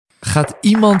Gaat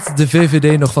iemand de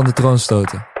VVD nog van de troon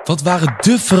stoten? Wat waren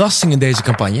de verrassingen in deze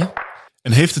campagne?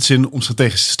 En heeft het zin om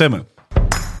strategisch te stemmen?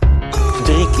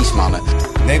 3 kiesmannen.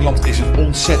 Nederland is een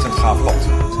ontzettend gaaf land.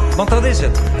 Want dat is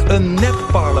het. Een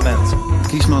nep-parlement.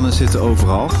 Kiesmannen zitten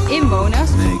overal. Inwoners?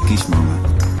 Nee, kiesmannen.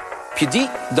 Heb je die,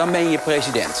 dan ben je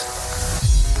president.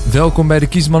 Welkom bij de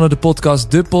Kiesmannen,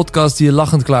 de podcast die je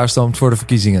lachend klaarstoomt voor de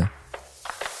verkiezingen.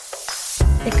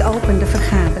 Ik open de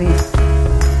vergadering.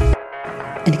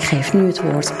 En ik geef nu het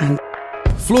woord aan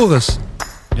Floris.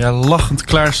 Ja, lachend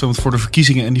klaarstond voor de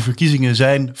verkiezingen. En die verkiezingen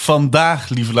zijn vandaag,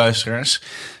 lieve luisteraars.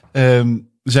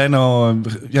 Zijn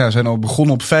al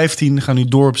begonnen op 15, gaan nu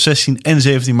door op 16 en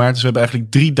 17 maart. Dus we hebben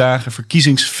eigenlijk 3 dagen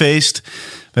verkiezingsfeest.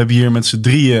 We hebben hier met z'n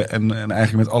drieën en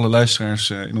eigenlijk met alle luisteraars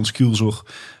in ons kielzog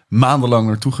maandenlang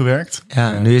naartoe gewerkt.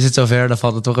 Ja, nu is het zover, dan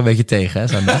valt het toch een beetje tegen, hè,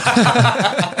 zondag.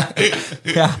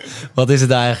 Ja, wat is het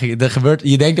daar eigenlijk? Er gebeurt,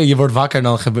 je denkt dat je wordt wakker en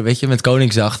dan gebeurt, weet je, met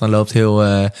Koningsdag, dan loopt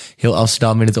heel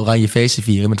Amsterdam in het oranje feest te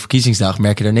vieren. Met verkiezingsdag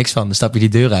merk je er niks van. Dan stap je die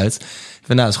deur uit.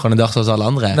 Nou, dat is gewoon een dag zoals alle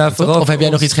anderen. Of heb jij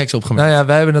nog iets geks opgemerkt? Nou ja,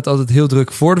 wij hebben het altijd heel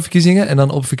druk voor de verkiezingen. En dan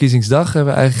op verkiezingsdag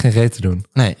hebben we eigenlijk geen reet te doen.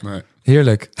 Nee.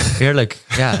 Heerlijk.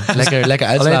 Ja, lekker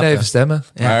uitslapen. Alleen even stemmen.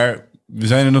 Ja. Maar we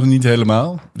zijn er nog niet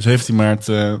helemaal. 17 maart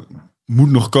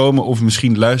moet nog komen. Of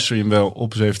misschien luister je hem wel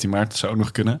op 17 maart. Dat zou ook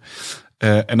nog kunnen.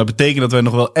 En dat betekent dat wij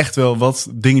nog wel echt wel wat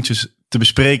dingetjes te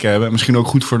bespreken hebben. En misschien ook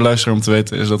goed voor de luisteraar om te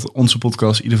weten is dat onze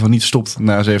podcast in ieder geval niet stopt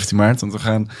na 17 maart. Want we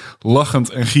gaan lachend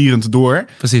en gierend door.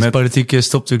 Precies, politiek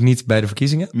stopt natuurlijk niet bij de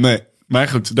verkiezingen. Nee, maar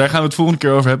goed, daar gaan we het volgende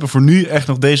keer over hebben. Voor nu echt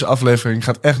nog deze aflevering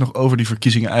gaat echt nog over die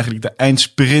verkiezingen. Eigenlijk de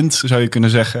eindsprint, zou je kunnen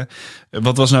zeggen.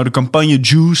 Wat was nou de campagne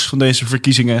juice van deze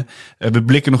verkiezingen? We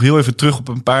blikken nog heel even terug op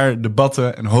een paar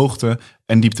debatten en hoogte-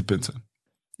 en dieptepunten.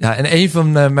 Ja, en een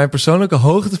van mijn persoonlijke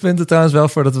hoogtepunten trouwens wel,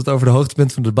 voordat we het over de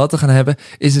hoogtepunten van de debatten gaan hebben,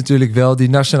 is natuurlijk wel die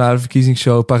nationale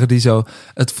verkiezingsshow Paradiso.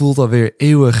 Het voelt alweer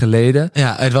eeuwen geleden.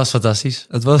 Ja, het was fantastisch.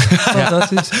 Het was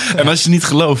fantastisch. En als je niet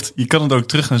gelooft, je kan het ook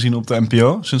terug gaan zien op de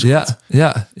NPO.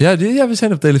 Ja, we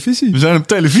zijn op televisie. We zijn op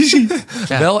televisie.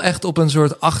 Ja. Wel echt op een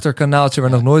soort achterkanaaltje waar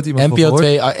nog nooit iemand van NPO gehoord.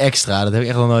 2 extra, dat heb ik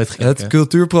echt nog nooit gekeken. Het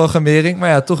cultuurprogrammering, maar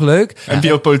ja, toch leuk.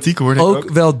 NPO Politiek hoorde ik ook.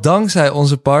 Wel dankzij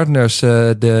onze partners,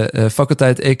 de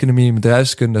faculteit Economie en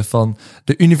Bedrijfskunde van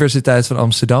de Universiteit van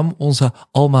Amsterdam. Onze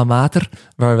alma mater,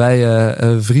 waar wij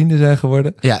vrienden zijn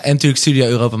geworden. Ja, en natuurlijk Studio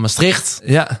Europa Maastricht.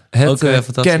 Ja,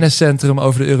 het kenniscentrum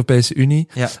over de Europese Unie.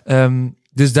 Ja.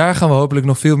 Dus daar gaan we hopelijk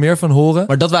nog veel meer van horen.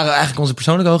 Maar dat waren eigenlijk onze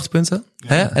persoonlijke hoogtepunten. Ja.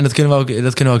 Hè? En dat kunnen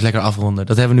we ook lekker afronden.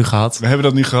 Dat hebben we nu gehad. We hebben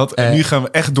dat nu gehad. En nu gaan we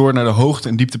echt door naar de hoogte-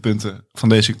 en dieptepunten van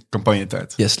deze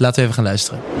campagnetijd. Yes, laten we even gaan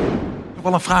luisteren. Ik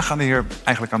zou wel een vraag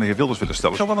aan de heer Wilders willen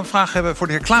stellen. Ik zou wel een vraag hebben voor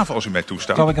de heer Klaver als u mij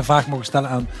toestaat. Zou ik een vraag mogen stellen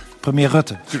aan premier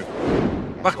Rutte? Tuurlijk.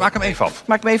 Maak hem even af.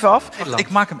 Maak hem even af. Ik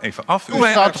maak hem even af. Doe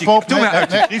mij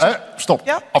stop.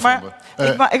 Ja, afronden.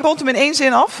 maar ik rond hem in 1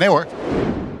 zin af. Nee hoor.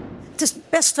 Het is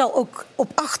best wel ook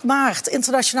op 8 maart,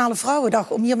 Internationale Vrouwendag,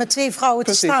 om hier met 2 vrouwen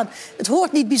te staan. Het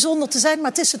hoort niet bijzonder te zijn, maar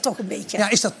het is het toch een beetje. Ja,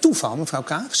 is dat toeval, mevrouw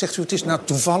Kaag? Zegt u, het is nou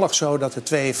toevallig zo dat de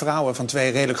 2 vrouwen van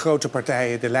 2 redelijk grote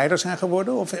partijen de leider zijn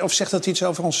geworden? Of zegt dat iets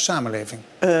over onze samenleving?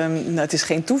 Het is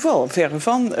geen toeval, verre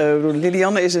van.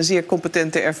 Lilianne is een zeer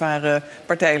competente, ervaren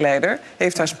partijleider.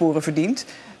 Heeft haar sporen verdiend.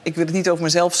 Ik wil het niet over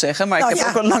mezelf zeggen, maar ik heb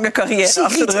ook een lange carrière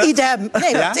achter de rug. Idem.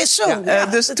 Nee, dat is zo. Ja,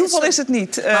 dus toeval is het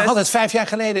niet. Maar had het 5 jaar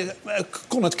geleden,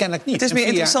 kon het kennelijk niet. Het is meer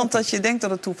interessant dat je denkt dat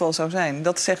het toeval zou zijn.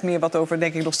 Dat zegt meer wat over,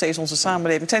 denk ik, nog steeds onze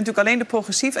samenleving. Het zijn natuurlijk alleen de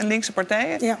progressief en linkse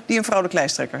partijen die een vrouwelijke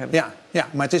lijsttrekker hebben. Ja,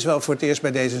 maar het is wel voor het eerst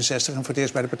bij D66 en voor het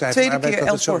eerst bij de Partij van van de Arbeid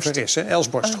dat het zover is. Els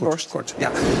Borst, kort.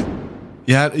 Ja.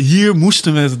 Ja, hier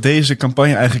moesten we deze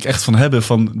campagne eigenlijk echt van hebben,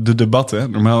 van de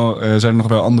debatten. Normaal zijn er nog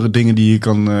wel andere dingen die je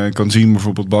kan zien.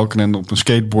 Bijvoorbeeld Balkenende op een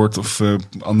skateboard of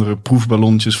andere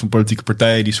proefballonnetjes van politieke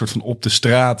partijen die soort van op de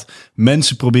straat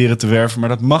mensen proberen te werven. Maar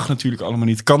dat mag natuurlijk allemaal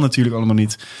niet, kan natuurlijk allemaal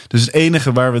niet. Dus het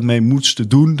enige waar we het mee moesten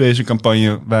doen, deze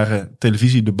campagne, waren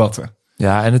televisiedebatten.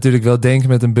 Ja, en natuurlijk wel denken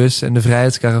met een bus en de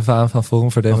vrijheidskaravaan van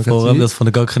Forum voor Democratie. Forum, dat vond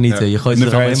ik ook genieten. Ja, je gooit de er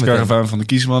vrijheidskaravaan van de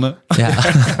kiesmannen. Ja.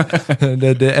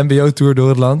 de MBO-tour door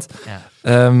het land.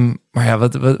 Ja. Maar ja,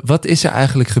 wat is er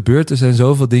eigenlijk gebeurd? Er zijn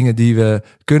zoveel dingen die we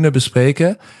kunnen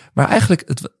bespreken. Maar eigenlijk,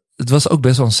 het was ook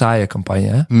best wel een saaie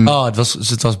campagne. Hè? Oh,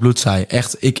 het was bloedsaai.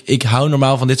 Echt, ik hou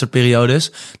normaal van dit soort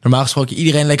periodes. Normaal gesproken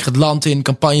iedereen lekker het land in,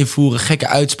 campagne voeren, gekke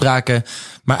uitspraken.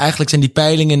 Maar eigenlijk zijn die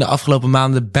peilingen in de afgelopen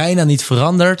maanden bijna niet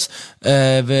veranderd.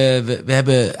 We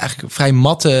hebben eigenlijk vrij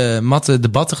matte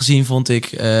debatten gezien, vond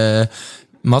ik.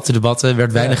 Matte debatten,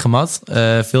 werd weinig gemat.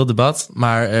 Veel debat,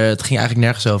 maar het ging eigenlijk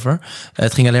nergens over.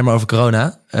 Het ging alleen maar over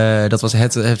corona. Dat was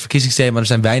het verkiezingsthema. Er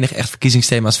zijn weinig echt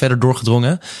verkiezingsthema's verder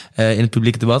doorgedrongen in het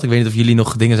publieke debat. Ik weet niet of jullie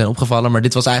nog dingen zijn opgevallen, maar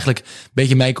dit was eigenlijk een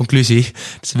beetje mijn conclusie.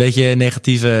 Het is een beetje een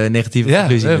negatieve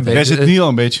conclusie. Jij zit nu al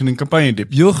een beetje in een campagnedip.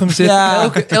 Jochem zit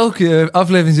elke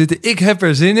aflevering zitten. Ik heb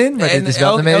er zin in, maar dit is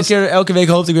wel de meest... Elke week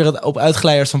hoopte ik weer op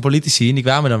uitglijders van politici en die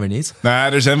kwamen dan weer niet.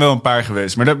 Nou, er zijn wel een paar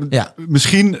geweest. Maar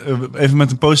misschien even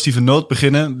met een positieve noot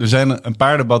beginnen. Er zijn een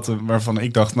paar debatten waarvan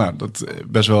ik dacht, nou, dat is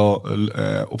best wel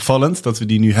opvallend dat we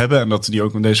die nu hebben en dat die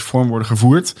ook in deze vorm worden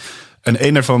gevoerd. En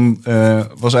een daarvan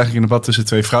was eigenlijk een debat tussen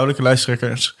 2 vrouwelijke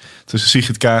lijsttrekkers, tussen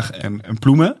Sigrid Kaag en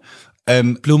Ploemen.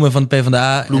 En Ploemen van de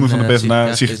PvdA. Ploemen van de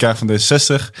PvdA, Sigrid Kaag van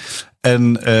D66.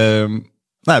 En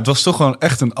het was toch gewoon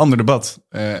echt een ander debat.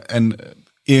 En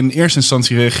in eerste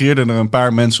instantie reageerden er een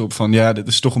paar mensen op van, ja, dit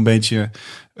is toch een beetje,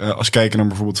 als kijken naar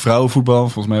bijvoorbeeld vrouwenvoetbal.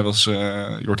 Volgens mij was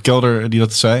Jort Kelder die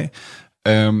dat zei.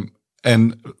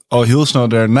 En al heel snel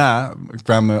daarna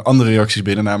kwamen andere reacties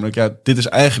binnen. Namelijk, ja, dit is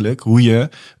eigenlijk hoe je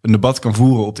een debat kan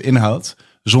voeren op de inhoud,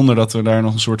 zonder dat er daar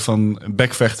nog een soort van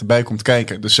bekvechten bij komt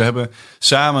kijken. Dus ze hebben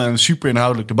samen een super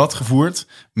inhoudelijk debat gevoerd,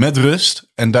 met rust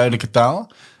en duidelijke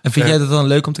taal. En vind jij dat dan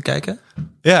leuk om te kijken?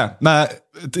 Ja, nou,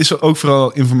 het is ook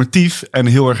vooral informatief en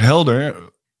heel erg helder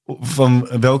van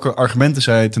welke argumenten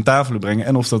zij ten tafel brengen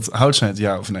en of dat houdt snijdt,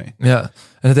 ja of nee. Ja,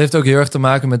 en het heeft ook heel erg te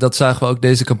maken met, dat zagen we ook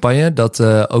deze campagne, dat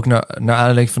ook naar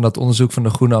aanleiding van dat onderzoek van de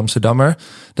Groene Amsterdammer,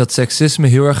 dat seksisme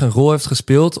heel erg een rol heeft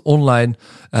gespeeld. Online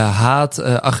haat,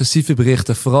 agressieve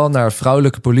berichten, vooral naar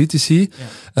vrouwelijke politici.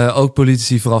 Ja. Ook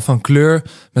politici vooral van kleur,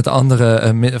 met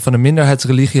andere van een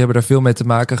minderheidsreligie hebben daar veel mee te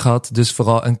maken gehad. Dus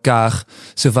vooral een Kaag,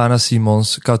 Sylvana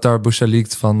Simons, Kautar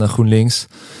Bouchalikt van GroenLinks.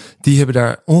 Die hebben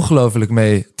daar ongelooflijk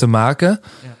mee te maken.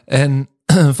 Ja. En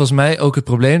volgens mij ook het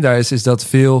probleem daar is dat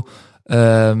veel...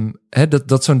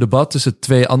 dat zo'n debat tussen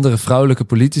 2 andere vrouwelijke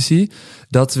politici,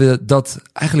 dat we dat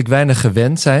eigenlijk weinig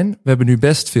gewend zijn. We hebben nu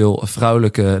best veel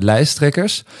vrouwelijke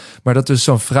lijsttrekkers, maar dat we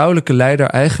zo'n vrouwelijke leider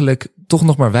eigenlijk toch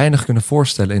nog maar weinig kunnen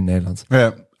voorstellen in Nederland.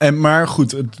 Ja. Maar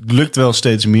goed, het lukt wel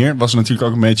steeds meer. Was natuurlijk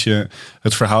ook een beetje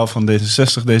het verhaal van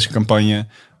D66, deze campagne.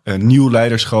 Nieuw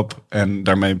leiderschap. En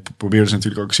daarmee probeerden ze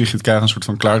natuurlijk ook Sigrid Kaag een soort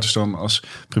van klaar te stomen als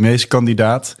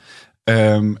premierskandidaat.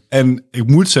 En ik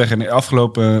moet zeggen, in de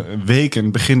afgelopen weken, in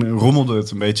het begin rommelde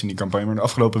het een beetje in die campagne, maar de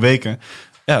afgelopen weken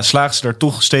slagen ze daar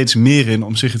toch steeds meer in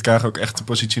om Sigrid Kaag ook echt te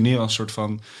positioneren als een soort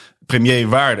van premier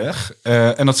waardig.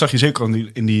 En dat zag je zeker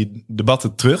in die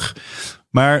debatten terug.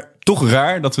 Maar toch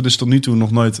raar dat we dus tot nu toe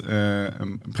nog nooit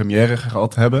een première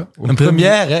gehad hebben. Een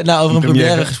première? Nou, over een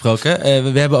première gesproken.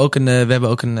 We hebben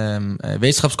ook een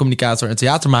wetenschapscommunicator en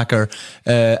theatermaker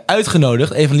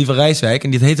uitgenodigd. Eva Rijswijk. En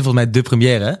die heette volgens mij De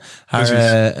Première.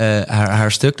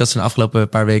 Haar stuk dat ze de afgelopen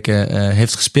paar weken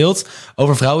heeft gespeeld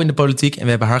over vrouwen in de politiek. En we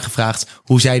hebben haar gevraagd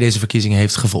hoe zij deze verkiezingen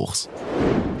heeft gevolgd.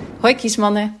 Hoi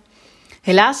kiesmannen.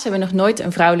 Helaas hebben we nog nooit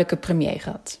een vrouwelijke premier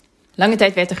gehad. Lange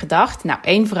tijd werd er gedacht,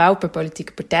 1 vrouw per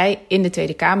politieke partij in de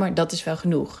Tweede Kamer, dat is wel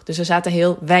genoeg. Dus er zaten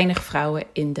heel weinig vrouwen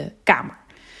in de Kamer.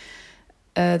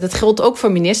 Dat geldt ook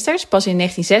voor ministers. Pas in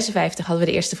 1956 hadden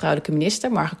we de eerste vrouwelijke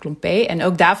minister, Marga Klompé. En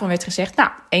ook daarvan werd gezegd,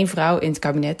 1 vrouw in het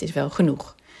kabinet is wel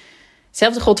genoeg.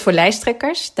 Hetzelfde gold voor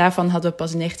lijsttrekkers. Daarvan hadden we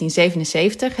pas in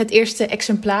 1977 het eerste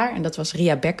exemplaar. En dat was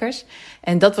Ria Bekkers.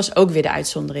 En dat was ook weer de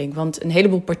uitzondering. Want een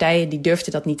heleboel partijen die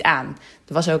durfden dat niet aan.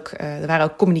 Er waren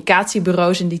ook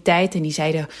communicatiebureaus in die tijd. En die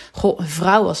zeiden, een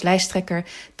vrouw als lijsttrekker,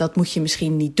 dat moet je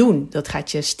misschien niet doen. Dat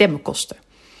gaat je stemmen kosten.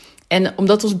 En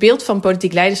omdat ons beeld van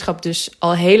politiek leiderschap dus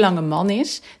al heel lang een man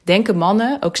is, denken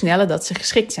mannen ook sneller dat ze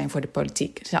geschikt zijn voor de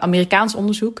politiek. Het is een Amerikaans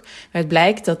onderzoek waaruit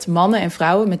blijkt dat mannen en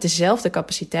vrouwen met dezelfde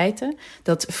capaciteiten,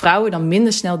 dat vrouwen dan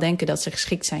minder snel denken dat ze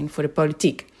geschikt zijn voor de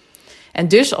politiek. En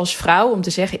dus als vrouw om te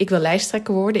zeggen, ik wil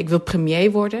lijsttrekker worden, ik wil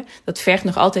premier worden, dat vergt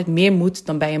nog altijd meer moed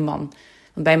dan bij een man.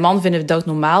 Want bij een man vinden we het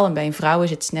doodnormaal en bij een vrouw is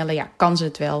het sneller, kan ze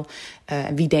het wel?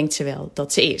 Wie denkt ze wel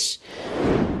dat ze is?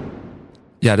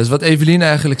 Ja, dus wat Evelien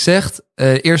eigenlijk zegt,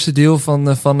 eerste deel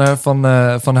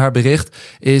van haar bericht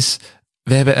is,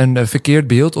 we hebben een verkeerd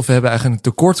beeld of we hebben eigenlijk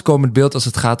een tekortkomend beeld als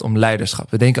het gaat om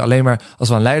leiderschap. We denken alleen maar, als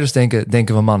we aan leiders denken,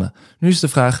 denken we mannen. Nu is de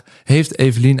vraag, heeft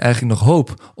Evelien eigenlijk nog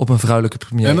hoop op een vrouwelijke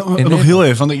premier? En nog heel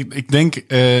even, want ik denk,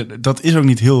 dat is ook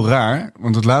niet heel raar.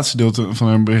 Want het laatste deel van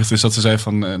haar bericht is dat ze zei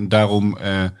van, daarom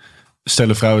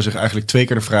stellen vrouwen zich eigenlijk 2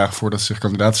 keer de vraag voordat ze zich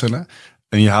kandidaat stellen.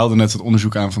 En je haalde net het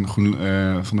onderzoek aan van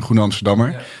de Groene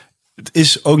Amsterdammer. Ja. Het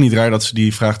is ook niet raar dat ze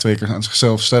die vraag 2 keer aan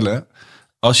zichzelf stellen,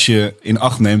 als je in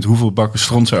acht neemt hoeveel bakken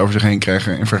stront ze over zich heen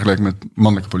krijgen in vergelijking met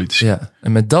mannelijke politici. Ja,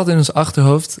 en met dat in ons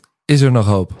achterhoofd is er nog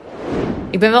hoop.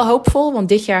 Ik ben wel hoopvol, want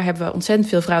dit jaar hebben we ontzettend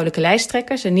veel vrouwelijke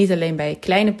lijsttrekkers. En niet alleen bij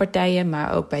kleine partijen,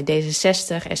 maar ook bij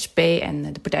D66, SP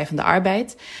en de Partij van de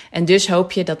Arbeid. En dus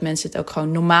hoop je dat mensen het ook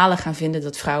gewoon normaler gaan vinden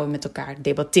dat vrouwen met elkaar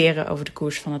debatteren over de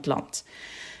koers van het land.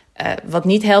 Wat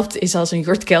niet helpt is als een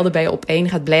Jort Kelder bij Op1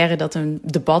 gaat blaren dat een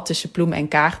debat tussen Ploem en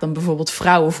Kaag dan bijvoorbeeld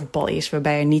vrouwenvoetbal is,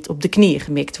 waarbij er niet op de knieën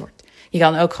gemikt wordt. Je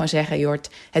kan ook gewoon zeggen, Jort,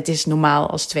 het is normaal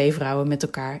als 2 vrouwen met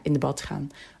elkaar in debat gaan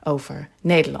over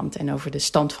Nederland en over de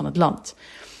stand van het land.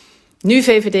 Nu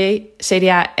VVD,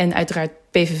 CDA en uiteraard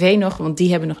PVV nog, want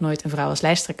die hebben nog nooit een vrouw als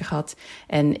lijsttrekker gehad.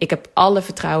 En ik heb alle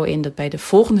vertrouwen in dat bij de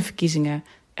volgende verkiezingen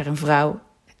er een vrouw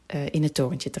in het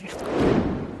torentje terechtkomt.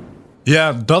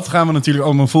 Ja, dat gaan we natuurlijk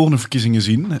allemaal volgende verkiezingen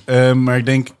zien. Maar ik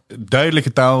denk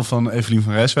duidelijke taal van Evelien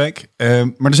van Rijswijk.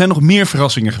 Maar er zijn nog meer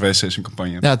verrassingen geweest deze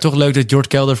campagne. Ja, toch leuk dat Jort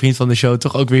Kelder, vriend van de show,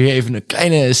 toch ook weer even een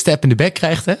kleine step in de back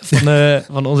krijgt hè?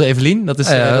 Van onze Evelien. Dat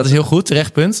is heel goed,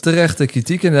 terecht punt. Terechte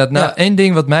kritiek inderdaad. Nou, één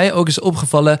ding wat mij ook is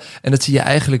opgevallen, en dat zie je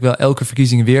eigenlijk wel elke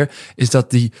verkiezing weer, is dat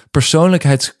die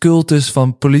persoonlijkheidscultus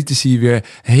van politici weer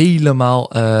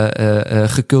helemaal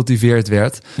gecultiveerd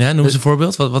werd. Ja, noem eens een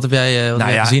voorbeeld. Wat heb jij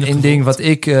gezien? Één ding wat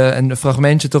ik, een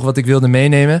fragmentje toch wat ik wilde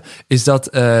meenemen, is dat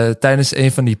tijdens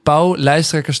een van die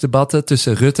Pauw-lijsttrekkersdebatten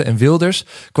tussen Rutte en Wilders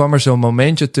kwam er zo'n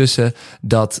momentje tussen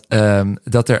dat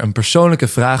er een persoonlijke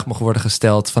vraag mocht worden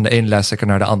gesteld van de ene lijsttrekker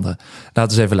naar de andere.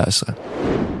 Laten we eens even luisteren.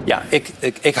 Ja,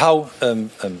 ik hou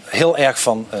heel erg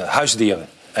van huisdieren.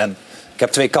 En ik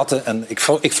heb 2 katten en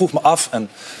ik vroeg me af, en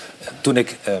toen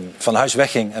ik van huis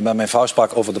wegging en met mijn vrouw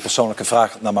sprak over de persoonlijke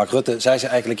vraag naar Mark Rutte, zei ze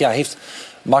eigenlijk, ja, heeft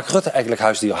Mark Rutte eigenlijk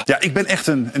huisdieren? Ja, ik ben echt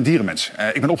een dierenmens.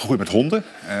 Ik ben opgegroeid met honden.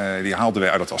 Die haalden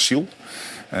wij uit het asiel.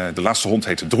 De laatste hond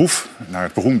heette Droef. Naar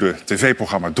het beroemde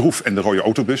tv-programma Droef en de rode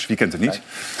autobus. Wie kent het niet?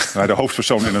 Waar de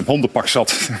hoofdpersoon in een hondenpak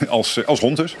zat als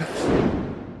hond dus.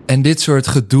 En dit soort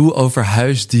gedoe over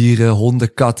huisdieren,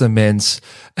 honden, katten, mens.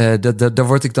 Daar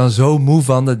word ik dan zo moe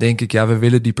van. Dan denk ik, ja, we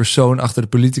willen die persoon achter de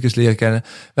politicus leren kennen.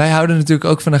 Wij houden natuurlijk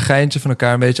ook van een geintje van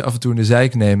elkaar een beetje af en toe in de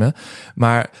zeik nemen.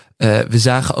 Maar we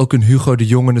zagen ook een Hugo de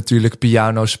Jonge natuurlijk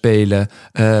piano spelen.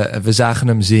 We zagen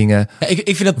hem zingen. Ja,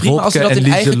 ik vind dat prima als ze dat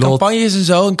in eigen campagnes en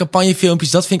zo, in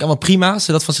campagnefilmpjes, dat vind ik allemaal prima.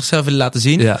 Ze dat van zichzelf willen laten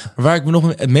zien. Ja. Maar waar ik me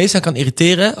nog het meest aan kan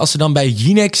irriteren, als ze dan bij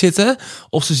Jinek zitten,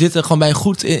 of ze zitten gewoon bij een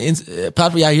goed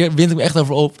praten. Ja, hier wint ik me echt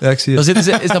over op. Ja, ik zie het. Dan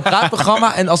zitten ze in dat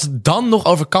praatprogramma en als het dan nog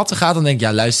over katten gaat, dan denk ik,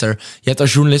 ja, luister, je hebt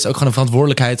als journalist ook gewoon een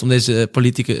verantwoordelijkheid om deze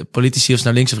politici, of ze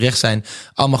nou links of rechts zijn,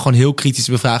 allemaal gewoon heel kritisch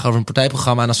te bevragen over een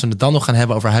partijprogramma. En als we het dan nog gaan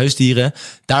hebben over huisdieren,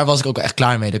 daar was ik ook echt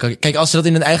klaar mee. Kijk, als ze dat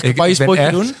in een eigen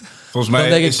campagnespotje doen, volgens mij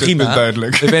denk ik, is prima. het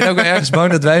duidelijk. Ik ben ook wel ergens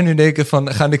bang dat wij nu denken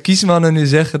van, gaan de kiesmannen nu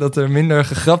zeggen dat er minder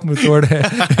gegrapt moet worden?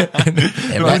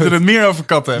 We moeten het meer over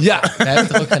katten hebben. Ja, wij hebben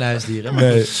toch ook geen huisdieren. Maar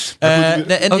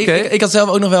nee. Ik had zelf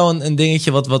ook nog wel een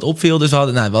dingetje wat opviel. Dus we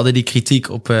hadden die kritiek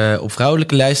op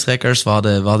vrouwelijke lijsttrekkers. We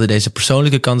hadden deze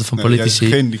persoonlijke kanten van politici.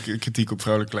 Geen kritiek op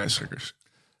vrouwelijke lijsttrekkers.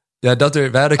 Ja, wij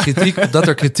hadden kritiek dat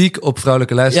er kritiek op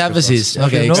vrouwelijke lijsttrekkers was. Ja,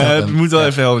 precies. We moeten wel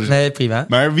even helder zijn. Nee, prima.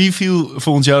 Maar wie viel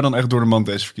volgens jou dan echt door de mand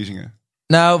deze verkiezingen?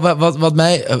 Nou, wat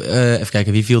mij... even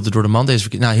kijken, wie viel er door de mand deze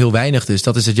verkiezingen? Nou, heel weinig dus.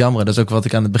 Dat is het jammer. Dat is ook wat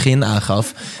ik aan het begin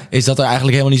aangaf. Is dat er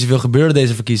eigenlijk helemaal niet zoveel gebeurde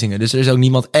deze verkiezingen. Dus er is ook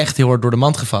niemand echt heel hard door de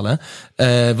mand gevallen.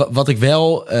 Wat ik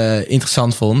wel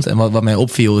interessant vond en wat mij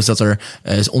opviel, is dat er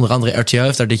onder andere RTL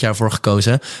heeft daar dit jaar voor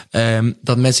gekozen.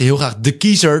 Dat mensen heel graag de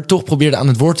kiezer toch probeerden aan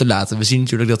het woord te laten. We zien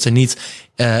natuurlijk dat ze niet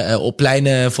op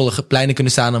volle pleinen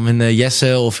kunnen staan om hun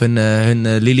Jesse of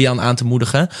hun Lilian aan te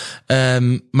moedigen.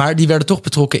 Maar die werden toch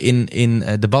betrokken in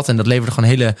debat. En dat leverde gewoon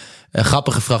hele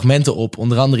grappige fragmenten op.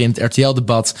 Onder andere in het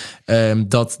RTL-debat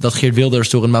dat Geert Wilders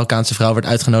door een Marokkaanse vrouw werd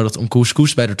uitgenodigd om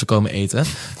couscous bij haar te komen eten.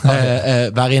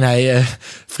 Waarin hij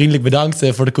vriendelijk bedankt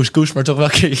voor de couscous, maar toch wel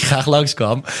een keer graag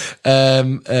langskwam.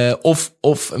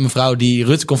 Of een mevrouw die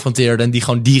Rutte confronteerde en die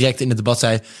gewoon direct in het debat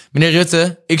zei: meneer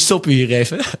Rutte, ik stop u hier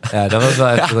even. Ja, dat was wel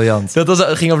echt briljant.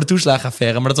 Dat ging over de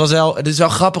toeslagenaffaire. Maar het is wel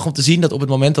grappig om te zien dat op het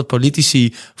moment dat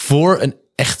politici voor een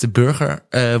echte burger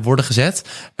worden gezet,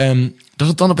 dat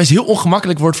het dan opeens heel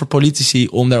ongemakkelijk wordt voor politici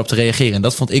om daarop te reageren. En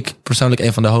dat vond ik persoonlijk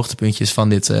een van de hoogtepuntjes van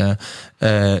dit,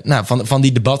 van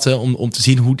die debatten, om te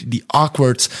zien hoe die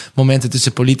awkward momenten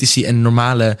tussen politici en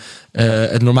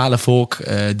het normale volk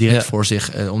direct voor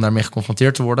zich, om daarmee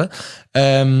geconfronteerd te worden.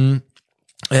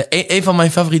 Een van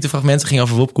mijn favoriete fragmenten ging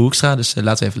over Wopke Hoekstra, dus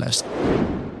laten we even luisteren.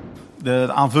 Het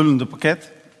aanvullende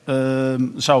pakket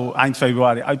zou eind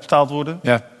februari uitbetaald worden.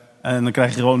 Ja. En dan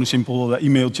krijg je gewoon een simpel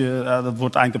e-mailtje, dat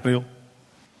wordt eind april.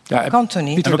 Ja, kan toch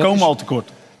niet? En we komen al tekort.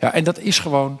 Ja, en dat is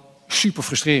gewoon super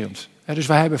frustrerend. Dus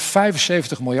wij hebben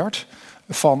 75 miljard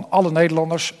van alle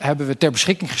Nederlanders hebben we ter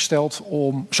beschikking gesteld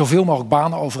om zoveel mogelijk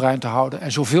banen overeind te houden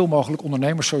en zoveel mogelijk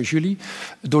ondernemers zoals jullie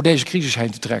door deze crisis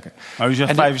heen te trekken. Maar u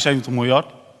zegt 75 miljard.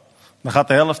 Dan gaat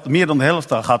de helft, meer dan de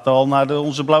helft, gaat al naar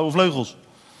onze blauwe vleugels.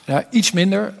 Ja, iets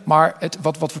minder, maar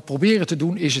wat we proberen te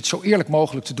doen is het zo eerlijk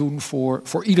mogelijk te doen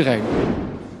voor iedereen.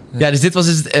 Ja, dus dit was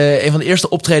een van de eerste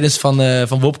optredens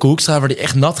van Wopke Hoekstra, waar hij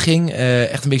echt nat ging.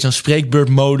 Echt een beetje zo'n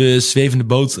spreekbeurtmodus,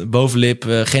 zwevende bovenlip,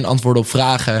 geen antwoorden op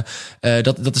vragen.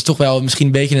 Dat is toch wel misschien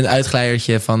een beetje een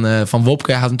uitglijertje van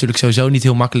Wopke. Hij had natuurlijk sowieso niet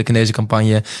heel makkelijk in deze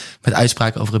campagne met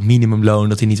uitspraken over het minimumloon,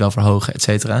 dat hij niet wil verhogen, et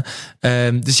cetera.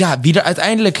 Dus ja, wie er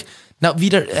uiteindelijk... Nou,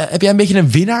 heb jij een beetje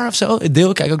een winnaar of zo? Deel,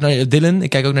 ik kijk ook naar Dylan, ik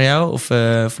kijk ook naar jou of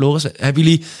Floris.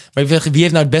 Wie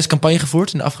heeft nou het best campagne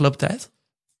gevoerd in de afgelopen tijd?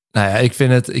 Nou ja, ik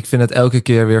vind het elke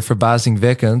keer weer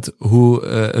verbazingwekkend hoe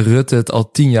Rutte het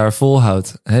al 10 jaar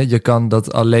volhoudt. Je kan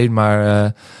dat alleen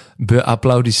maar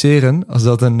beapplaudisseren, als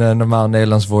dat een normaal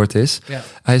Nederlands woord is. Ja.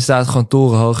 Hij staat gewoon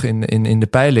torenhoog in de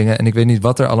peilingen. En ik weet niet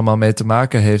wat er allemaal mee te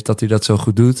maken heeft dat hij dat zo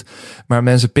goed doet. Maar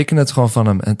mensen pikken het gewoon van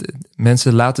hem.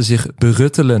 Mensen laten zich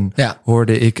beruttelen,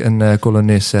 hoorde ik een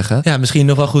columnist zeggen. Ja, misschien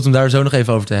nog wel goed om daar zo nog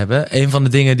even over te hebben. Een van de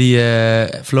dingen die...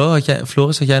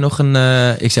 Floris, had jij nog een...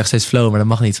 ik zeg steeds Flo, maar dat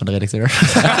mag niet van de redacteur.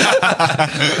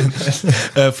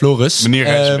 Floris.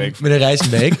 Meneer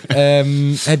Rijssenbeek.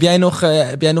 Heb jij nog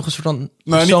een soort van...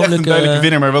 Nou, niet echt een duidelijke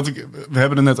winnaar, maar we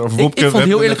hebben het net over Wopke. Ik vond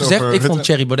heel eerlijk gezegd, ik vond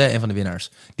Thierry Baudet een van de winnaars.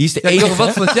 Die is de enige.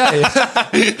 Wat vond jij?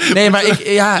 Nee, maar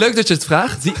leuk dat je het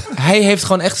vraagt. Hij heeft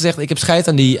gewoon echt gezegd, ik heb scheid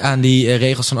aan die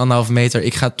regels van 1,5 meter.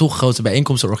 Ik ga toch grote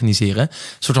bijeenkomsten organiseren. Een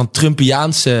soort van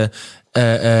Trumpiaanse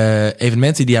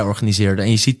evenementen die hij organiseerde.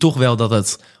 En je ziet toch wel dat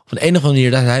het op een of andere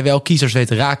manier dat hij wel kiezers weet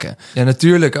te raken. Ja,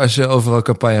 natuurlijk als je overal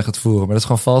campagne gaat voeren, maar dat is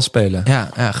gewoon vals spelen. Ja,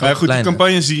 maar goed, de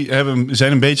campagnes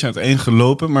zijn een beetje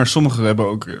uiteengelopen, maar sommige hebben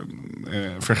ook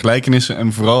vergelijkenissen.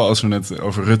 En vooral als we het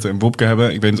over Rutte en Wopke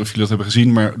hebben, ik weet niet of jullie dat hebben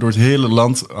gezien, maar door het hele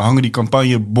land hangen die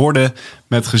campagneborden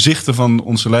met gezichten van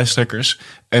onze lijsttrekkers.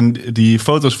 En die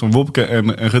foto's van Wopke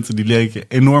en Rutte, die leken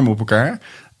enorm op elkaar.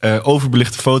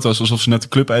 Overbelichte foto's alsof ze net de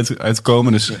club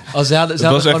uitkomen. Dus ze hadden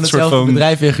gewoon hetzelfde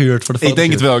bedrijf weer gehuurd voor de foto's. Ik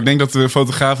denk het wel. Ik denk dat de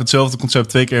fotograaf hetzelfde concept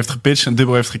 2 keer heeft gepitcht en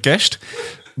dubbel heeft gecashed.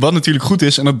 Wat natuurlijk goed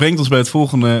is. En dat brengt ons bij het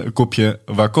volgende kopje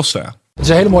Waar Costa. Het is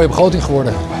een hele mooie begroting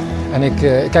geworden. En ik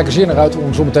kijk er zeer naar uit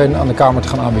om zo meteen aan de Kamer te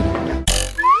gaan aanbieden.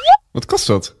 Wat kost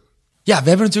dat? Ja, we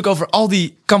hebben het natuurlijk over al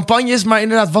die campagnes, maar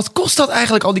inderdaad, wat kost dat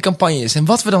eigenlijk, al die campagnes? En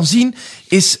wat we dan zien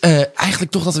is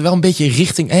eigenlijk toch dat we wel een beetje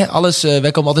richting alles.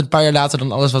 Wij komen altijd een paar jaar later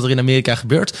dan alles wat er in Amerika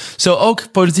gebeurt. Zo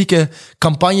ook politieke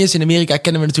campagnes. In Amerika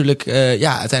kennen we natuurlijk,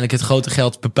 uiteindelijk het grote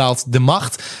geld bepaalt de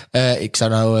macht. Ik zou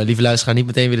nou, lieve luisteraar, niet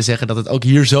meteen willen zeggen dat het ook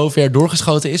hier zo ver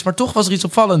doorgeschoten is. Maar toch was er iets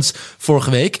opvallends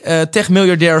vorige week.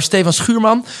 Tech-miljardair Stefan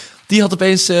Schuurman. Die had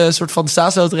opeens een soort van de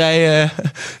staatsloterij,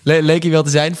 leek hij wel te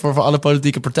zijn, voor alle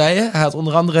politieke partijen. Hij had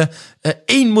onder andere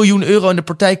 1 miljoen euro in de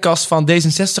partijkas van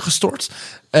D66 gestort.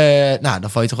 Dan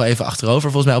val je toch wel even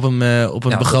achterover, volgens mij op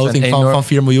een begroting van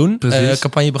 4 miljoen,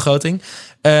 campagnebegroting.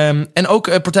 En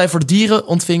ook Partij voor de Dieren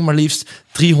ontving maar liefst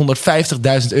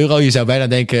 350.000 euro. Je zou bijna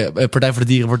denken, Partij voor de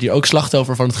Dieren wordt hier ook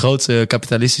slachtoffer van het grootste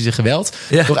kapitalistische geweld.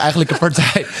 Ja. Toch eigenlijk een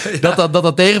partij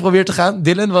dat tegen probeert te gaan.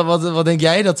 Dylan, wat denk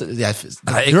jij?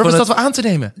 Durven ze dat wel aan te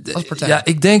nemen als partij? Ja,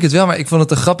 ik denk het wel, maar ik vond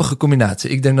het een grappige combinatie.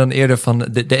 Ik denk dan eerder van,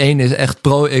 de ene is echt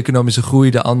pro-economische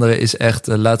groei, de andere is echt,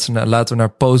 laten we naar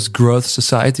post-growth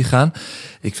society gaan.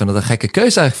 Ik vind dat een gekke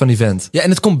keuze eigenlijk van die vent. Ja, en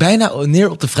het komt bijna neer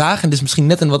op de vraag, en dit is misschien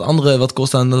net een wat andere wat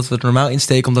kost dan dat we het normaal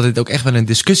insteken, omdat dit ook echt wel een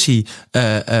discussie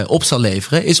op zal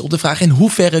leveren, is op de vraag in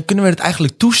hoeverre kunnen we het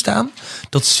eigenlijk toestaan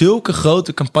dat zulke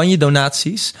grote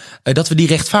campagnedonaties, dat we die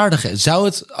rechtvaardigen?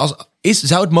 Zou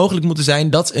het mogelijk moeten zijn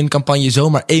dat een campagne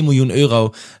zomaar 1 miljoen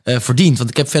euro verdient? Want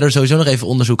ik heb verder sowieso nog even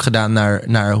onderzoek gedaan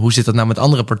naar hoe zit dat nou met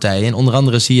andere partijen. En onder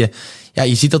andere zie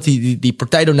je ziet dat die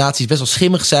partijdonaties best wel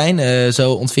schimmig zijn.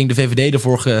 Zo ontving de VVD de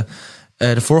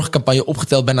vorige campagne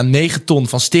opgeteld bijna 9 ton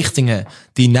van stichtingen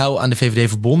die nauw aan de VVD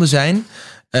verbonden zijn.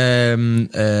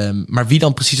 Maar wie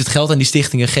dan precies het geld aan die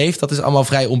stichtingen geeft, dat is allemaal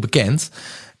vrij onbekend.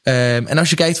 En als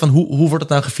je kijkt van hoe wordt het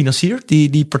nou gefinancierd,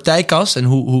 die partijkas, en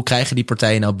hoe krijgen die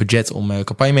partijen nou budget om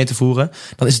campagne mee te voeren,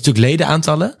 dan is het natuurlijk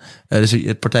ledenaantallen. Dus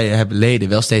de partijen hebben leden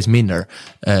wel steeds minder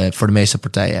voor de meeste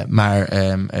partijen, maar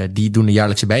die doen een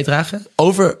jaarlijkse bijdrage.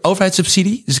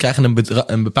 Overheidssubsidie, dus ze krijgen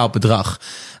een bepaald bedrag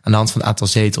aan de hand van het aantal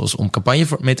zetels om campagne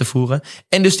mee te voeren.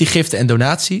 En dus die giften en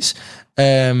donaties.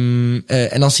 En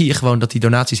dan zie je gewoon dat die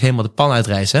donaties helemaal de pan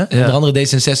uitreizen. Ja. Onder andere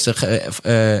D66,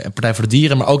 Partij voor de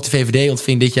Dieren, maar ook de VVD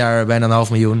ontving dit jaar bijna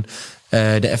 500.000.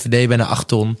 De FVD bijna 8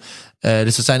 ton.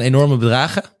 Dus dat zijn enorme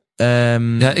bedragen.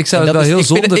 Ik zou het wel heel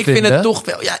zonde vinden. Ik vind het toch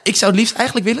wel... Ja, ik zou het liefst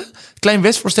eigenlijk willen. Klein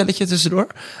wetsvoorstelletje tussendoor.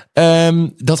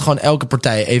 Dat gewoon elke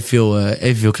partij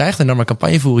evenveel krijgt. En dan maar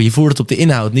campagne voeren. Je voert het op de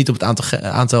inhoud, niet op het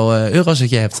aantal euro's dat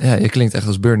je hebt. Ja, je klinkt echt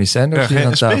als Bernie Sanders hier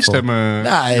aan tafel. SP-stemmen.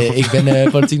 Ja, ik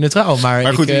ben politiek neutraal.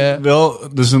 Maar goed, wel,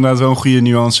 dat is inderdaad wel een goede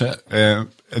nuance.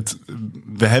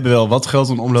 We hebben wel wat geld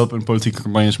in omloop in politieke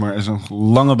campagnes, maar er is nog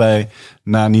lange bij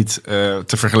na niet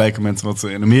te vergelijken met wat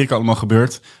in Amerika allemaal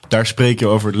gebeurt. Daar spreek je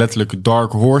over letterlijke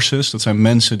dark horses. Dat zijn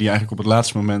mensen die eigenlijk op het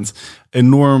laatste moment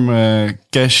enorm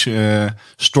cash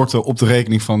storten op de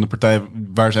rekening van de partij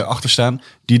waar zij achter staan.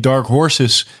 Die dark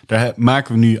horses, daar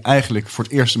maken we nu eigenlijk voor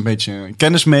het eerst een beetje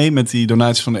kennis mee met die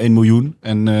donaties van 1 miljoen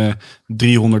en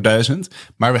 300.000.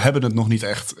 Maar we hebben het nog niet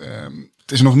echt...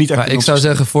 Het is nog niet echt. Maar ik zou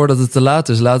zeggen, voordat het te laat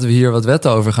is, laten we hier wat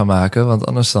wetten over gaan maken. Want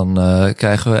anders dan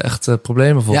krijgen we echt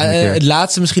problemen volgende keer. Het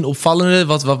laatste misschien opvallende,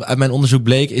 wat uit mijn onderzoek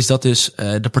bleek, is dat dus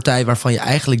de partij waarvan je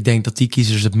eigenlijk denkt dat die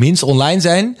kiezers het minst online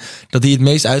zijn, dat die het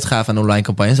meest uitgaven aan online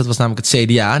campagnes. Dat was namelijk het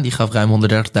CDA. Die gaf ruim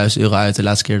 €130.000 uit de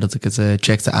laatste keer dat ik het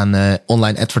checkte aan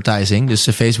online advertising. Dus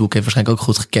Facebook heeft waarschijnlijk ook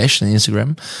goed gecashed en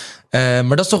Instagram.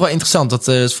 Maar dat is toch wel interessant. Dat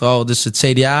is vooral dus het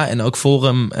CDA en ook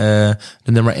Forum de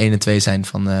nummer 1 en 2 zijn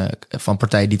van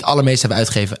partijen die het allermeest hebben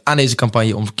uitgegeven aan deze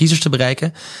campagne om kiezers te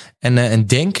bereiken. En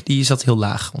Denk, die zat heel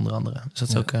laag onder andere. Dus dat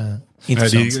is ook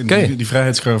interessant. Die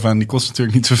vrijheidskaravaan, die kost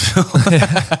natuurlijk niet zoveel.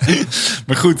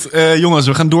 Maar goed, jongens,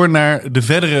 we gaan door naar de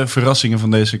verdere verrassingen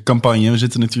van deze campagne. We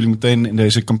zitten natuurlijk meteen in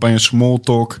deze campagne Small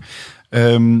Talk.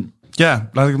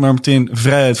 Laat ik het maar meteen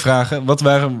vrijheid vragen. Wat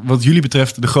waren wat jullie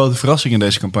betreft de grote verrassingen in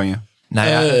deze campagne? Nou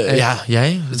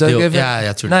jij? Tuurlijk.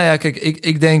 Nou ja, kijk,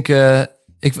 ik denk...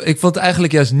 Ik vond het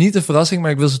eigenlijk juist niet een verrassing,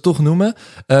 maar ik wil ze toch noemen.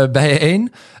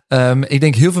 Bijeen. Ik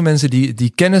denk heel veel mensen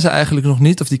die kennen ze eigenlijk nog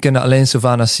niet, of die kennen alleen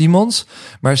Savannah Simons.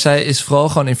 Maar zij is vooral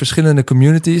gewoon in verschillende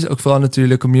communities, ook vooral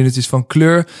natuurlijk communities van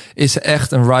kleur, is ze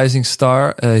echt een rising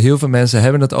star. Heel veel mensen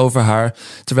hebben het over haar.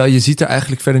 Terwijl je ziet er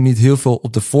eigenlijk verder niet heel veel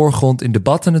op de voorgrond in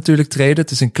debatten natuurlijk treden.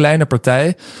 Het is een kleine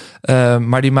partij,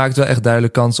 maar die maakt wel echt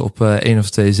duidelijk kans op 1 of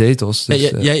 2 zetels. Dus,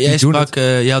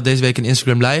 jij had deze week een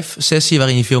Instagram live sessie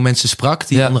waarin je veel mensen sprak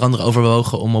die onder andere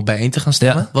overwogen om op bijeen te gaan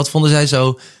stemmen. Ja. Wat vonden zij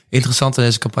zo interessant in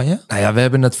deze campagne? Nou ja, we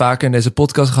hebben het vaker in deze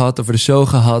podcast gehad, over de show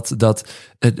gehad, dat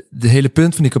de hele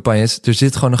punt van die campagne is, er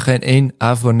zit gewoon nog geen 1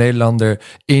 Afro-Nederlander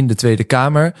in de Tweede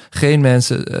Kamer.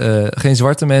 Geen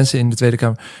zwarte mensen in de Tweede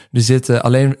Kamer. Er zitten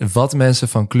alleen wat mensen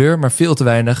van kleur, maar veel te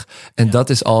weinig. En dat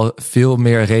is al veel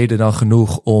meer reden dan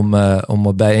genoeg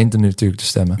om bijeen natuurlijk te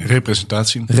stemmen.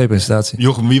 Representatie.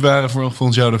 Jochem, wie waren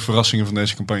volgens jou de verrassingen van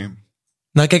deze campagne?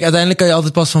 Nou kijk, uiteindelijk kan je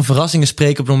altijd pas van verrassingen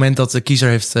spreken op het moment dat de kiezer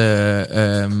heeft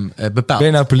bepaald. Ben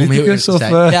je nou politicus?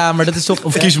 Ja, maar dat is toch...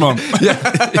 Of kiesman. Ja,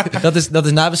 dat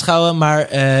is nabeschouwen.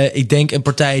 Maar ik denk een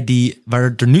partij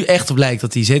waar er nu echt op lijkt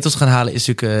dat die zetels gaan halen is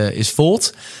natuurlijk is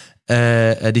Volt.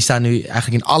 Die staan nu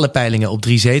eigenlijk in alle peilingen op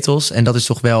 3 zetels. En dat is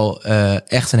toch wel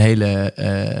echt een hele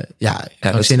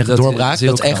zinnige doorbraak.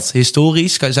 Dat is echt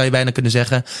historisch, zou je bijna kunnen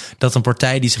zeggen. Dat een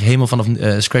partij die zich helemaal vanaf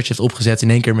scratch heeft opgezet in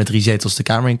één keer met 3 zetels de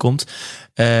Kamer in komt.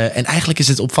 En eigenlijk is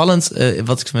het opvallend,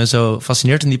 wat me zo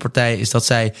fascineert in die partij, is dat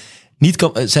zij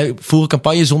zij voeren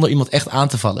campagne zonder iemand echt aan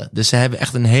te vallen. Dus ze hebben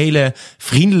echt een hele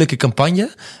vriendelijke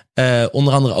campagne.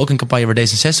 Onder andere ook een campagne waar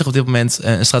D66 op dit moment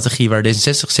een strategie waar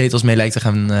D66 zetels mee lijkt te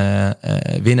gaan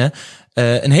winnen.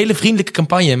 Een hele vriendelijke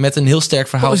campagne met een heel sterk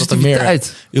verhaal dat er meer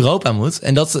Europa moet.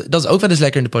 En dat is ook wel eens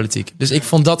lekker in de politiek. Dus ik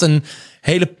vond dat een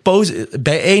hele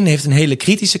bijeen heeft een hele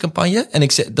kritische campagne. En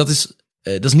dat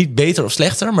is niet beter of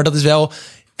slechter, maar dat is wel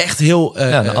echt heel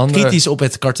kritisch op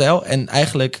het kartel. En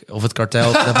eigenlijk, of het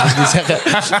kartel, dat moet ik niet zeggen.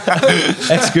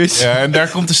 Excuus. Ja, en daar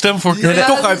komt de stem voor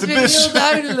toch uit de bus. Heel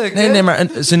duidelijk. Nee, maar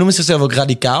ze noemen zichzelf ook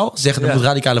radicaal. Ze zeggen dat er moet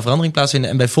radicale verandering plaatsvinden.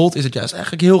 En bij Volt is het juist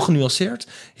eigenlijk heel genuanceerd.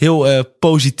 Heel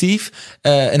positief.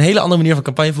 Een hele andere manier van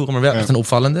campagne voeren, maar wel echt een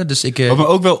opvallende. Dus wat me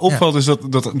ook wel opvalt is dat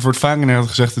het wordt vaak inderdaad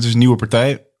gezegd, het is een nieuwe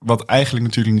partij. Wat eigenlijk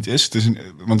natuurlijk niet is.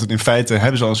 Want in feite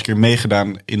hebben ze al eens een keer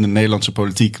meegedaan in de Nederlandse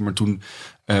politiek. Maar toen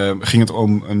ging het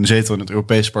om een zetel in het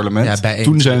Europees Parlement. Ja,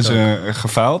 toen zijn ze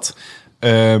gefaald.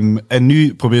 En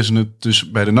nu proberen ze het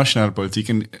dus bij de nationale politiek.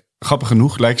 En grappig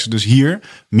genoeg lijkt ze dus hier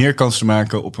meer kans te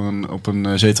maken op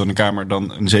een zetel in de Kamer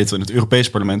dan een zetel in het Europees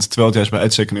Parlement. Terwijl het juist bij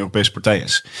uitstek een Europese partij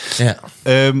is. Ja,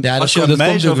 dat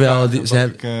komt ook wel.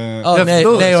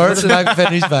 Nee hoor, dat maakt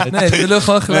verder niet uit. Nee, we willen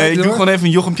gewoon ik doe gewoon even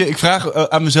een Jochemke. Ik vraag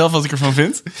aan mezelf wat ik ervan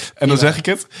vind. En dan zeg ik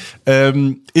het.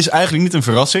 Is eigenlijk niet een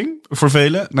verrassing voor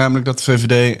velen. Namelijk dat de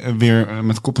VVD weer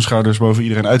met kop en schouders boven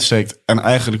iedereen uitsteekt. En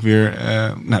eigenlijk weer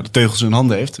de teugels in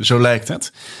handen heeft. Zo lijkt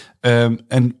het.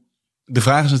 En de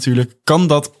vraag is natuurlijk, kan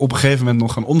dat op een gegeven moment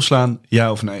nog gaan omslaan?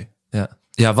 Ja of nee? Ja.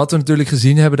 Ja, wat we natuurlijk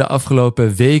gezien hebben de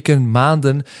afgelopen weken,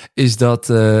 maanden, is dat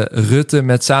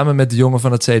Rutte samen met de jongen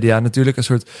van het CDA natuurlijk een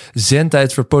soort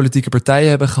zendtijd voor politieke partijen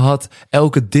hebben gehad.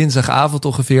 Elke dinsdagavond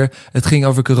ongeveer. Het ging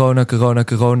over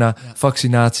corona,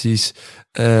 vaccinaties,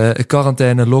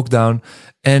 quarantaine, lockdown.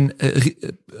 En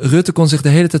Rutte kon zich de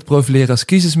hele tijd profileren als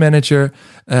crisismanager.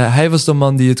 Hij was de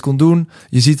man die het kon doen.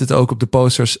 Je ziet het ook op de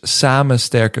posters. Samen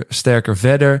sterker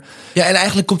verder. Ja, en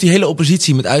eigenlijk komt die hele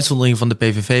oppositie, met uitzondering van de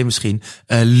PVV misschien,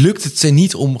 lukt het ze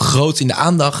niet om groot in de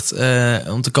aandacht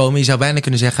om te komen. Je zou bijna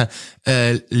kunnen zeggen,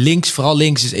 vooral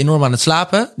links is enorm aan het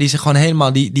slapen. Die is gewoon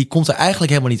helemaal, die komt er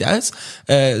eigenlijk helemaal niet uit.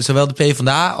 Zowel de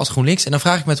PvdA als GroenLinks. En dan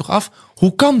vraag ik me toch af,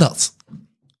 hoe kan dat?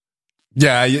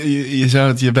 Ja, je zou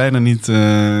het je bijna niet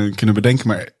kunnen bedenken.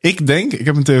 Maar ik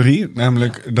heb een theorie,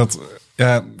 namelijk dat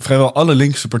vrijwel alle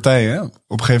linkse partijen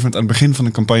op een gegeven moment aan het begin van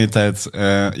de campagnetijd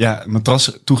een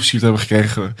matras toegestuurd hebben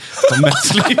gekregen van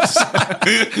Netflix.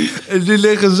 Die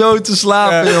liggen zo te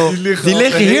slapen, joh. Die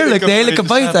liggen heerlijk de hele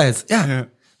campagnetijd. Ja.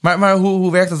 Maar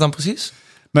hoe werkt dat dan precies?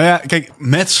 Nou ja, kijk,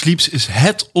 Mad Sleeps is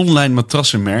het online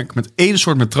matrassenmerk met één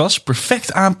soort matras,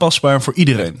 perfect aanpasbaar voor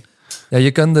iedereen. Ja,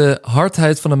 je kan de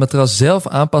hardheid van een matras zelf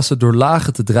aanpassen door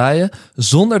lagen te draaien,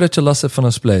 zonder dat je last hebt van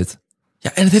een spleet.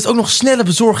 Ja, en het heeft ook nog snelle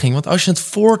bezorging. Want als je het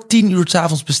voor 10 uur 's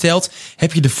avonds bestelt,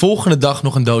 heb je de volgende dag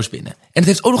nog een doos binnen. En het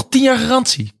heeft ook nog 10 jaar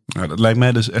garantie. Nou, dat lijkt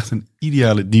mij dus echt een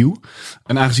ideale deal.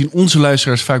 En aangezien onze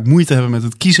luisteraars vaak moeite hebben met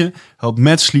het kiezen, helpt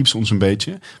Mad Sleeps ons een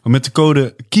beetje. Want met de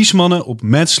code KIESMANNEN op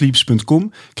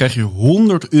madsleeps.com krijg je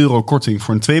 €100 korting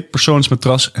voor een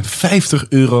 2-persoonsmatras en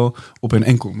 €50 op een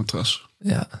enkel matras.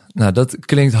 Ja, nou dat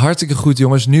klinkt hartstikke goed,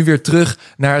 jongens. Nu weer terug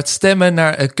naar het stemmen,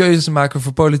 naar keuzes maken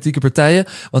voor politieke partijen.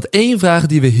 Want één vraag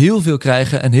die we heel veel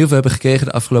krijgen en heel veel hebben gekregen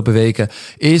de afgelopen weken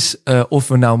is of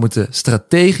we nou moeten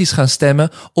strategisch gaan stemmen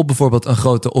op bijvoorbeeld een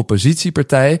grote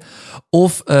oppositiepartij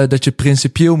of dat je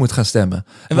principieel moet gaan stemmen.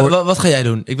 En wat ga jij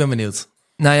doen? Ik ben benieuwd.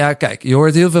 Nou ja, kijk, je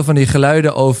hoort heel veel van die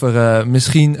geluiden over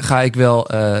misschien ga ik wel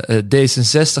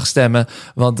D66 stemmen,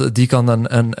 want die kan dan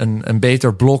een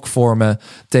beter blok vormen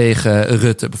tegen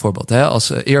Rutte bijvoorbeeld, hè, als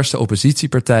eerste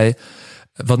oppositiepartij.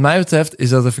 Wat mij betreft is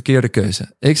dat een verkeerde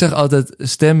keuze. Ik zeg altijd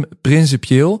stem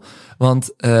principieel, want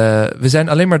we zijn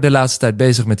alleen maar de laatste tijd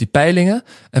bezig met die peilingen.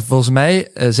 En volgens mij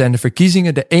zijn de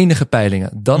verkiezingen de enige peilingen.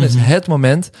 Dan is het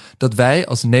moment dat wij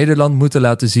als Nederland moeten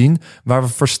laten zien waar we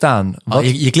voor staan.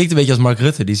 Je klinkt een beetje als Mark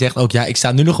Rutte. Die zegt ook, ik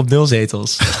sta nu nog op 0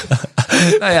 zetels.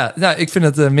 Nou, ik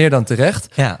vind het meer dan terecht.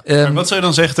 Ja. Maar wat zou je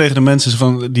dan zeggen tegen de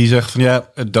mensen die zeggen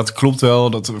van dat klopt wel,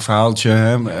 dat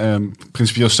verhaaltje,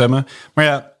 principieel stemmen. Maar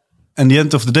ja, at the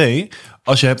end of the day,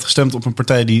 als je hebt gestemd op een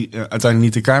partij die uiteindelijk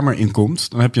niet de Kamer inkomt,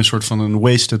 dan heb je een soort van een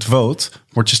wasted vote.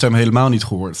 Wordt je stem helemaal niet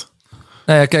gehoord.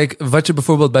 Nou ja, kijk, wat je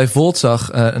bijvoorbeeld bij Volt zag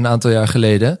een aantal jaar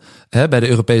geleden, bij de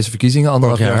Europese verkiezingen,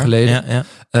 1,5 jaar geleden. Ja.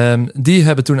 Die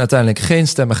hebben toen uiteindelijk geen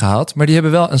stemmen gehaald, maar die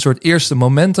hebben wel een soort eerste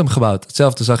momentum gebouwd.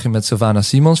 Hetzelfde zag je met Sylvana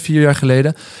Simons 4 jaar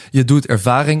geleden. Je doet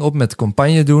ervaring op met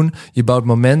campagne doen, je bouwt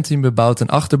momentum, je bouwt een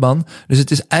achterban. Dus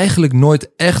het is eigenlijk nooit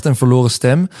echt een verloren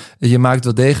stem. Je maakt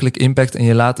wel degelijk impact en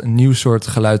je laat een nieuw soort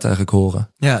geluid eigenlijk horen.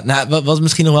 Ja, nou, wat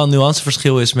misschien nog wel een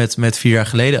nuanceverschil is met 4 jaar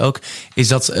geleden ook, is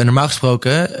dat normaal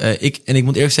gesproken, ik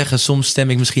moet eerlijk zeggen, soms stem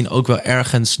ik misschien ook wel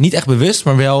ergens, niet echt bewust,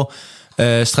 maar wel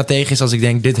strategisch als ik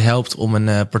denk, dit helpt om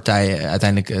een partij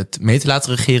uiteindelijk mee te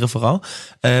laten regeren vooral.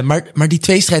 Maar die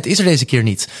tweestrijd is er deze keer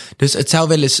niet. Dus het zou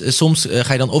wel eens, soms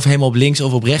ga je dan of helemaal op links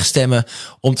of op rechts stemmen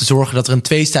om te zorgen dat er een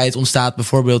tweestrijd ontstaat.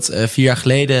 Bijvoorbeeld 4 jaar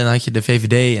geleden dan had je de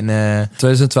VVD en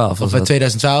 2012 of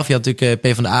 2012, je had natuurlijk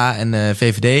PvdA en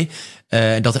VVD.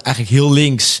 Dat er eigenlijk heel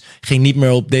links ging niet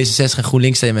meer op D66 en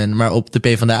GroenLinks stemmen, maar op de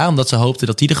PvdA, omdat ze hoopten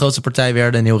dat die de grootste partij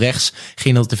werden. En heel rechts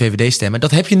ging op de VVD stemmen.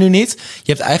 Dat heb je nu niet.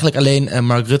 Je hebt eigenlijk alleen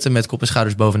Mark Rutte met kop en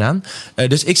schouders bovenaan.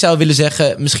 Dus ik zou willen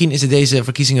zeggen, misschien is het deze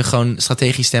verkiezingen gewoon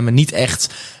strategisch stemmen niet echt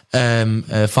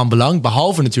van belang,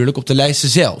 behalve natuurlijk op de lijsten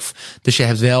zelf. Dus je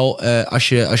hebt wel, als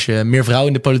je meer vrouwen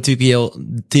in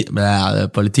de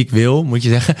politiek wil, moet je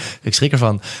zeggen, ik schrik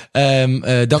ervan,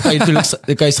 dan kan je natuurlijk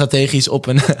dan kan je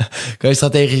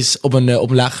strategisch op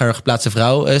een lager geplaatste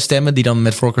vrouw stemmen, die dan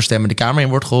met voorkeurstemmen de Kamer in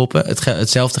wordt geholpen.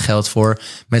 Hetzelfde geldt voor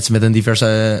mensen met een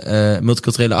diverse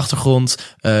multiculturele achtergrond,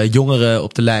 jongeren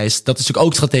op de lijst. Dat is natuurlijk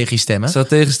ook strategisch stemmen.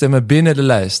 Strategisch stemmen binnen de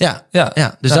lijst. Ja.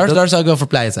 Dus daar zou ik wel voor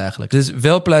pleiten eigenlijk. Dus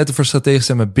wel pleiten voor strategisch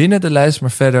stemmen binnen de lijst,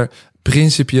 maar verder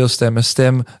principieel stemmen,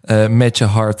 stem met je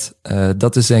hart.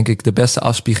 Dat is denk ik de beste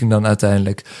afspiegeling dan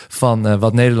uiteindelijk van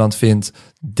wat Nederland vindt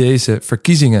deze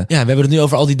verkiezingen. Ja, we hebben het nu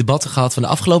over al die debatten gehad van de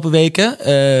afgelopen weken.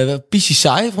 Pietje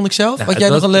saai, vond ik zelf. Ja, Had jij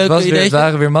nog een leuk idee? Het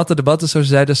waren weer matte debatten, zoals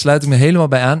je zei. Daar sluit ik me helemaal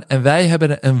bij aan. En wij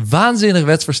hebben een waanzinnig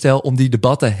wetsvoorstel om die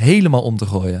debatten helemaal om te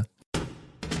gooien.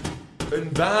 Een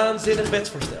waanzinnig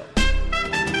wetsvoorstel.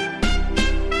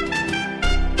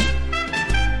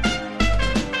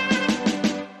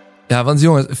 Ja, want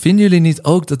jongens, vinden jullie niet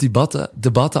ook dat die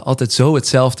debatten altijd zo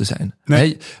hetzelfde zijn?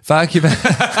 Nee. Vaak je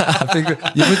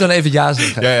moet dan even ja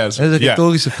zeggen. Ja, dat is een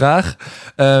retorische vraag.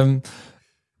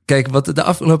 Kijk, wat de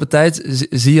afgelopen tijd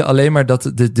zie je alleen maar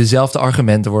dat dezelfde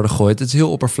argumenten worden gegooid. Het is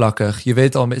heel oppervlakkig. Je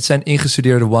weet al, het zijn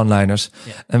ingestudeerde one-liners.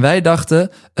 Ja. En wij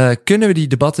dachten, kunnen we die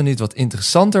debatten niet wat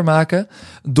interessanter maken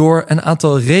door een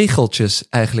aantal regeltjes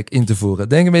eigenlijk in te voeren?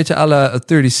 Denk een beetje à la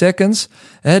 30 seconds.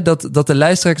 Dat de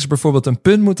lijsttrekkers bijvoorbeeld een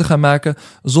punt moeten gaan maken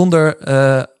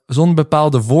zonder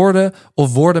bepaalde woorden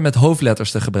of woorden met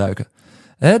hoofdletters te gebruiken.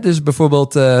 Dus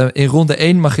bijvoorbeeld in ronde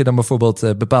 1 mag je dan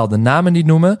bijvoorbeeld bepaalde namen niet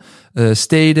noemen.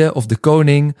 Steden of de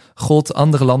koning, God,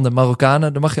 andere landen,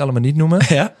 Marokkanen. Dat mag je allemaal niet noemen.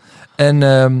 Ja. En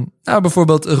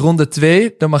bijvoorbeeld ronde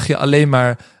 2, dan mag je alleen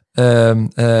maar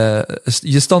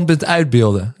je standpunt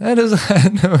uitbeelden. Dus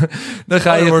dan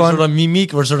ga je gewoon een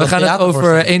mimiek. We gaan het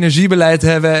over energiebeleid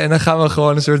hebben en dan gaan we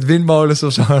gewoon een soort windmolens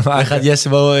of zo maken. Dan gaat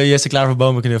Jesse klaar voor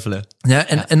bomen knuffelen. Ja,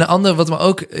 en de andere wat me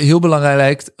ook heel belangrijk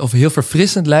lijkt, of heel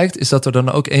verfrissend lijkt, is dat er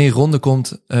dan ook 1 ronde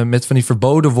komt met van die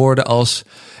verboden woorden als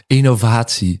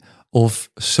innovatie of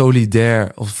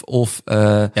solidair of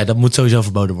ja, dat moet sowieso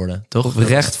verboden worden, toch? Of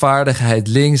rechtvaardigheid,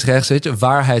 links, rechts, weet je,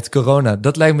 waarheid, corona.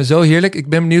 Dat lijkt me zo heerlijk. Ik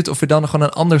ben benieuwd of we dan gewoon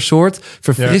een ander soort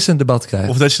verfrissend debat krijgen.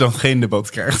 Of dat je dan geen debat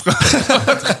krijgt.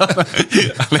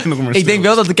 Alleen nog maar ik denk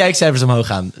wel dat de kijkcijfers omhoog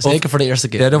gaan. Zeker voor de eerste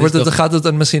keer. Ja, dan gaat het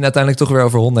dan misschien uiteindelijk toch weer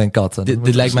over honden en katten.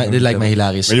 Dit lijkt mij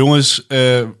hilarisch. Maar jongens,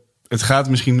 het gaat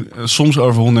misschien soms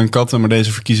over honden en katten, maar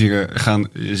deze verkiezingen gaan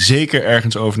zeker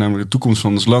ergens over, namelijk de toekomst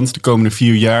van ons land de komende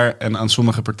 4 jaar. En aan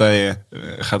sommige partijen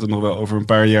gaat het nog wel over een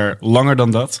paar jaar langer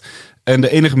dan dat. En de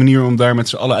enige manier om daar met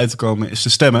z'n allen uit te komen is te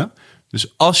stemmen.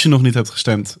 Dus als je nog niet hebt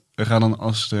gestemd, ga dan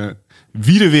als de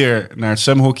wielen weer naar het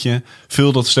stemhokje.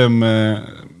 Vul dat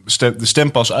de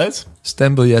stempas uit.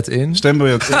 Stembiljet in. Dus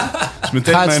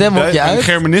meteen mijn stemhokje uit.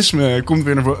 Germanisme komt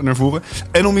weer naar voren.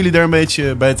 En om jullie daar een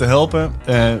beetje bij te helpen,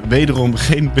 wederom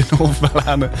geen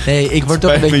binnenhofbaladen. Nee, ik word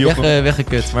toch een beetje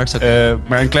weggekut. Maar,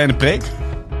 maar een kleine preek.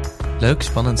 Leuk,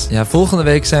 spannend. Ja, volgende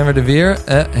week zijn we er weer.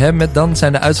 Dan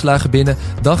zijn de uitslagen binnen.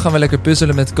 Dan gaan we lekker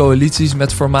puzzelen met coalities,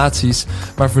 met formaties.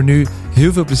 Maar voor nu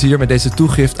heel veel plezier met deze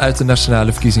toegift uit de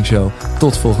Nationale Verkiezingsshow.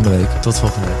 Tot volgende week. Tot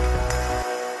volgende week.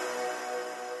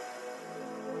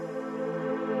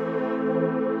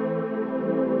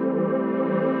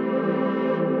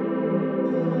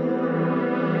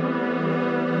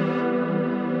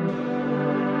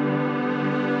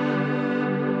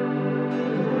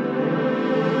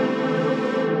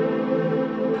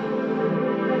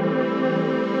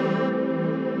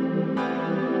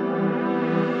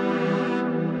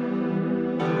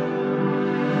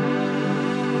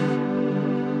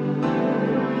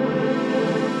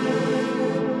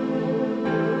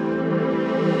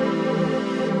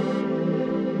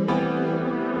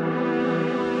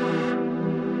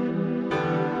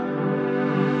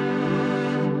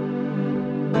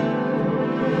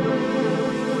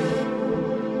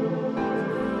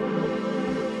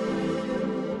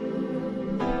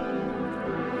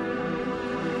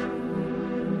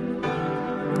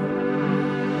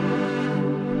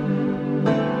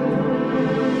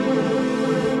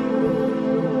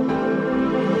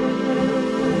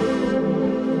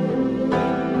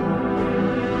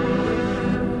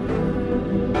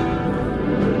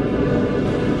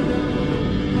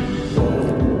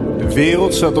 De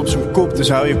wereld staat op zijn kop, dus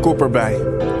hou je kop erbij.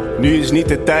 Nu is niet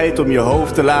de tijd om je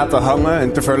hoofd te laten hangen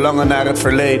en te verlangen naar het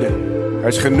verleden. Er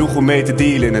is genoeg om mee te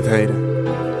dealen in het heden,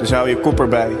 dus hou je kop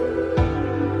erbij.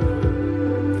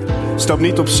 Stap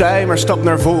niet opzij, maar stap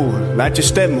naar voren. Laat je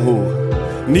stem horen.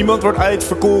 Niemand wordt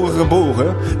uitverkoren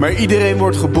geboren, maar iedereen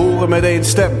wordt geboren met 1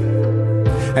 stem.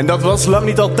 En dat was lang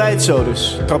niet altijd zo,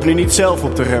 dus trap nu niet zelf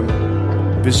op de rem.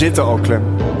 We zitten al klem.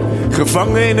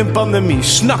 Gevangen in een pandemie,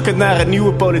 snakkend naar een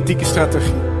nieuwe politieke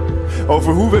strategie.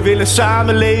 Over hoe we willen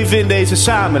samenleven in deze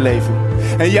samenleving.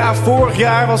 En ja, vorig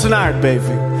jaar was een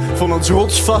aardbeving van ons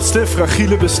rotsvaste,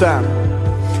 fragiele bestaan.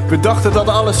 We dachten dat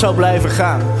alles zou blijven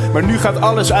gaan, maar nu gaat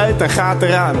alles uit en gaat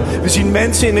eraan. We zien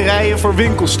mensen in de rijen voor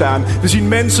winkels staan. We zien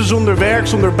mensen zonder werk,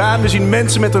 zonder baan. We zien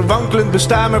mensen met een wankelend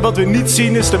bestaan, maar wat we niet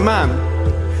zien is de maan.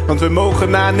 Want we mogen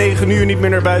na 9 uur niet meer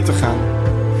naar buiten gaan.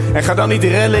 En ga dan niet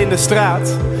rellen in de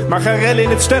straat, maar ga rellen in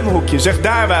het stemhokje. Zeg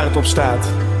daar waar het op staat.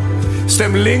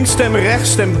 Stem links, stem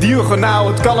rechts, stem diagonaal,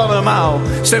 het kan allemaal.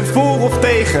 Stem voor of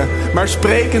tegen, maar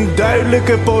spreek een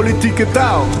duidelijke politieke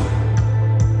taal.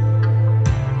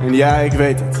 En ja, ik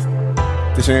weet het.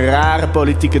 Het is een rare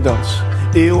politieke dans.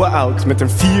 Eeuwen oud, met een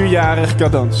 4-jarig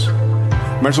cadans.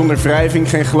 Maar zonder wrijving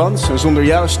geen glans. En zonder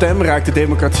jouw stem raakt de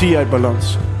democratie uit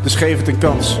balans. Dus geef het een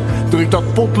kans. Druk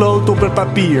dat potlood op het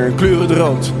papier en kleur het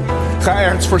rood. Ga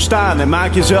ergens voor staan en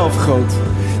maak jezelf groot.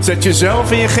 Zet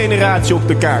jezelf en je generatie op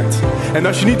de kaart. En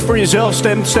als je niet voor jezelf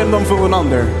stemt, stem dan voor een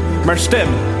ander. Maar stem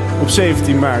op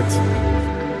 17 maart.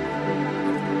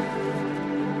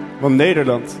 Want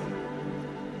Nederland,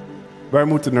 waar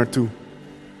moet het naartoe?